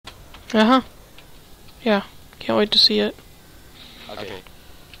Uh-huh. Yeah. Can't wait to see it. Okay.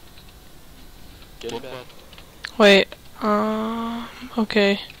 Get in bed. Wait.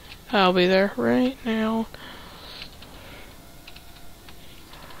 Okay. I'll be there right now.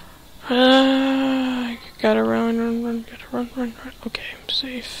 Gotta run, gotta run. Okay, I'm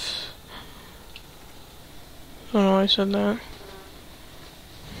safe. I don't know why I said that.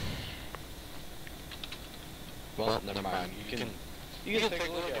 Well, never mind. You can take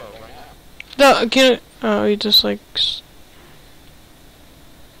a look at it right now. No, can it? Oh, he just like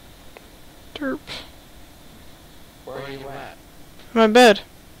derp. Where are you at? My bed.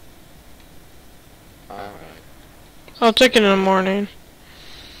 Alright. I'll check it in the morning.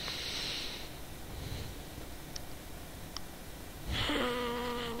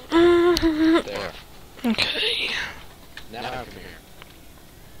 There. Okay. Now come here.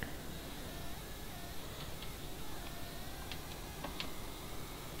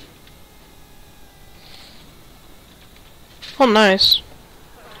 Oh, nice.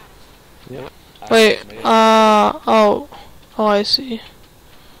 Yep. Wait, oh, I see.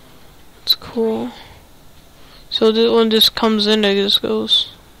 That's cool. So when this comes in, it just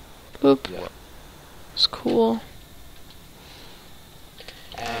goes, boop. Yep. It's cool.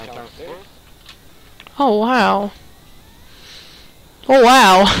 And downstairs? Oh, wow. Oh,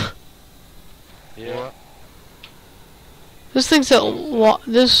 wow. Yeah. This thing's at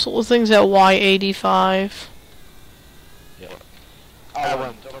Y85. Yep. I'll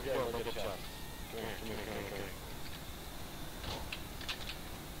run. Don't forget to look at the chest.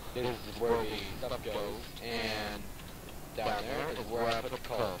 Come here. This is where the stuff goes, and down there is where I put the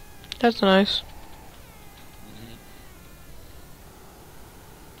car. That's nice.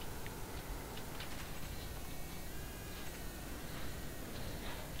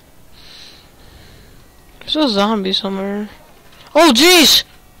 There's a zombie somewhere. Oh, jeez!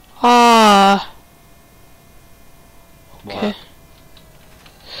 Okay.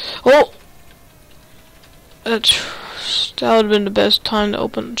 Oh! That would have been the best time to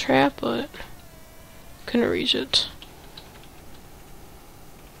open the trap, but couldn't reach it.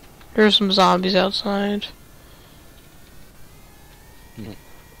 There's some zombies outside.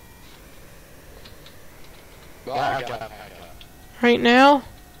 Well, I got it. Right now?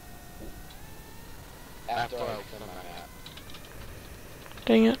 After I send my map.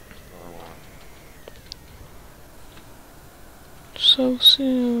 Dang it. So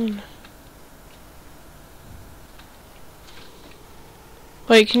soon.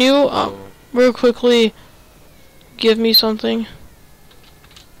 Wait, can you, real quickly, give me something?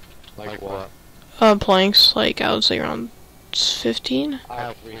 Like what? Planks, like, I would say around 15? I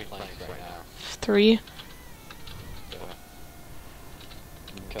have 3 planks right now. 3? Yeah.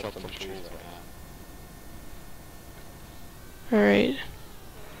 Cut some trees right now. Alright.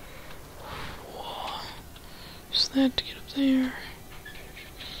 Just that to get up there.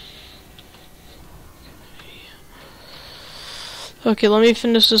 Okay, let me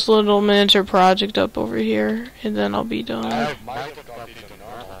finish this little miniature project up over here, and then I'll be done. I have my difficulties in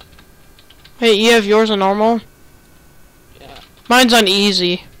normal. Hey, you have yours on normal? Yeah. Mine's on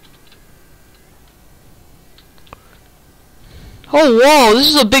easy. Oh, whoa, this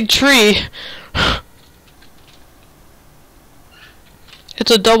is a big tree.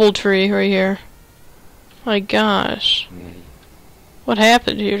 It's a double tree right here. My gosh. What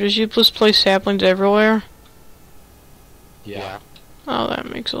happened here? Did you just place saplings everywhere? Yeah. Oh, that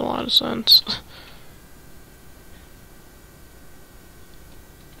makes a lot of sense.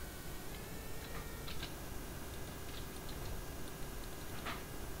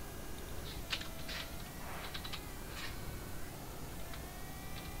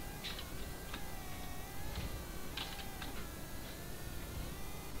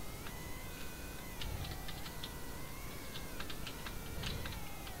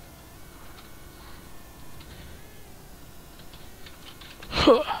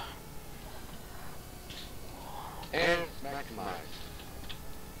 And maximize.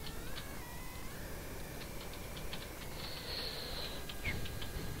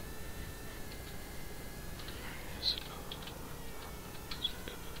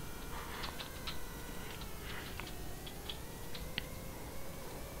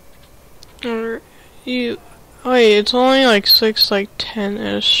 Wait, it's only like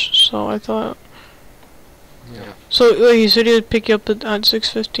 10-ish, so I thought. Yeah. So, wait, you said you'd pick you up at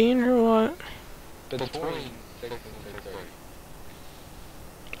 6:15 or what? Between 6 and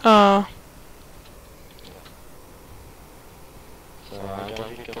 6:30. So I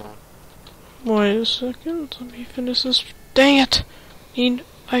gotta get going. Wait a second, let me finish this. Dang it! Need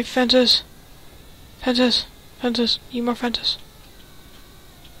my fences. Fences. Need more fences.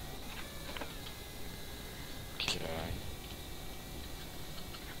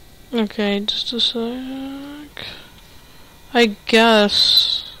 Okay, just a sec. I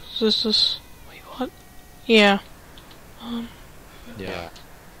guess this is. Wait, what? Yeah. Yeah.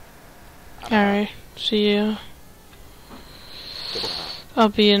 Alright. See ya. I'll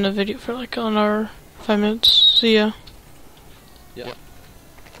be in the video for like another 5 minutes. See ya. Yeah.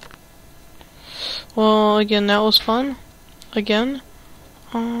 Well, again, that was fun. Again.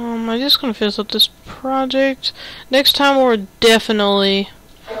 I'm just gonna finish up this project. Next time we're definitely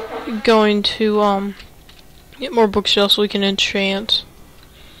going to, get more bookshelves so we can enchant.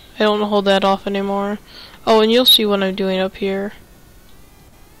 I don't hold that off anymore. Oh, and you'll see what I'm doing up here.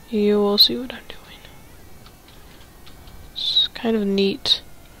 You will see what I'm doing. It's kind of neat.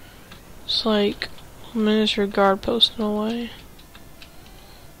 It's like a miniature guard post in a way.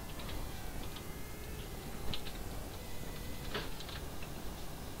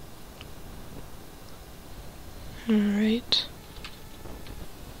 Alright.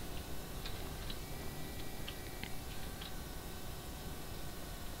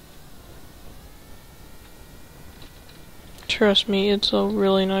 Trust me, it's a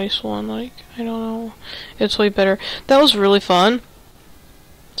really nice one. Like, I don't know. It's way better. That was really fun.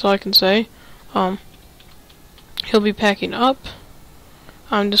 That's all I can say. He'll be packing up.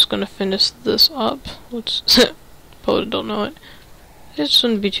 I'm just gonna finish this up. Let's Poda don't know it. It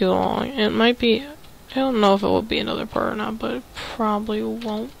shouldn't be too long. It might be. I don't know if it will be another part or not, but it probably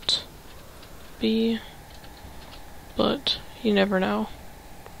won't be. But you never know.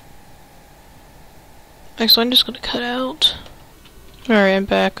 Actually, I'm just gonna cut out. Alright, I'm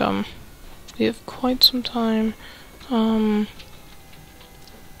back. We have quite some time. I'm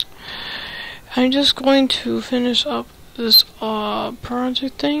just going to finish up this,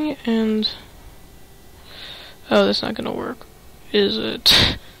 project thing, and... Oh, that's not gonna work. Is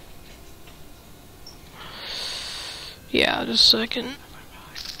it? Yeah, just a second.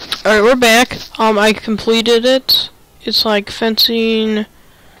 Alright, we're back. I completed it. It's like fencing...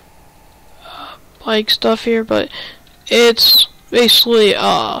 like stuff here, but it's basically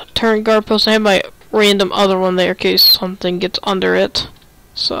turret guard post. I have my random other one there in case something gets under it,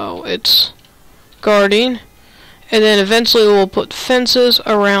 so it's guarding. And then eventually we'll put fences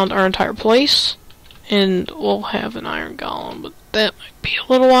around our entire place, and we'll have an iron golem, but that might be a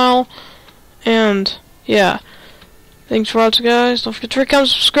little while. And yeah, thanks for watching, guys. Don't forget to comment,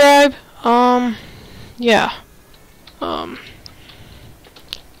 subscribe. Yeah,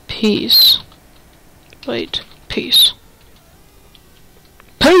 peace. Wait, peace.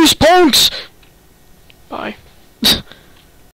 Peace, punks! Bye.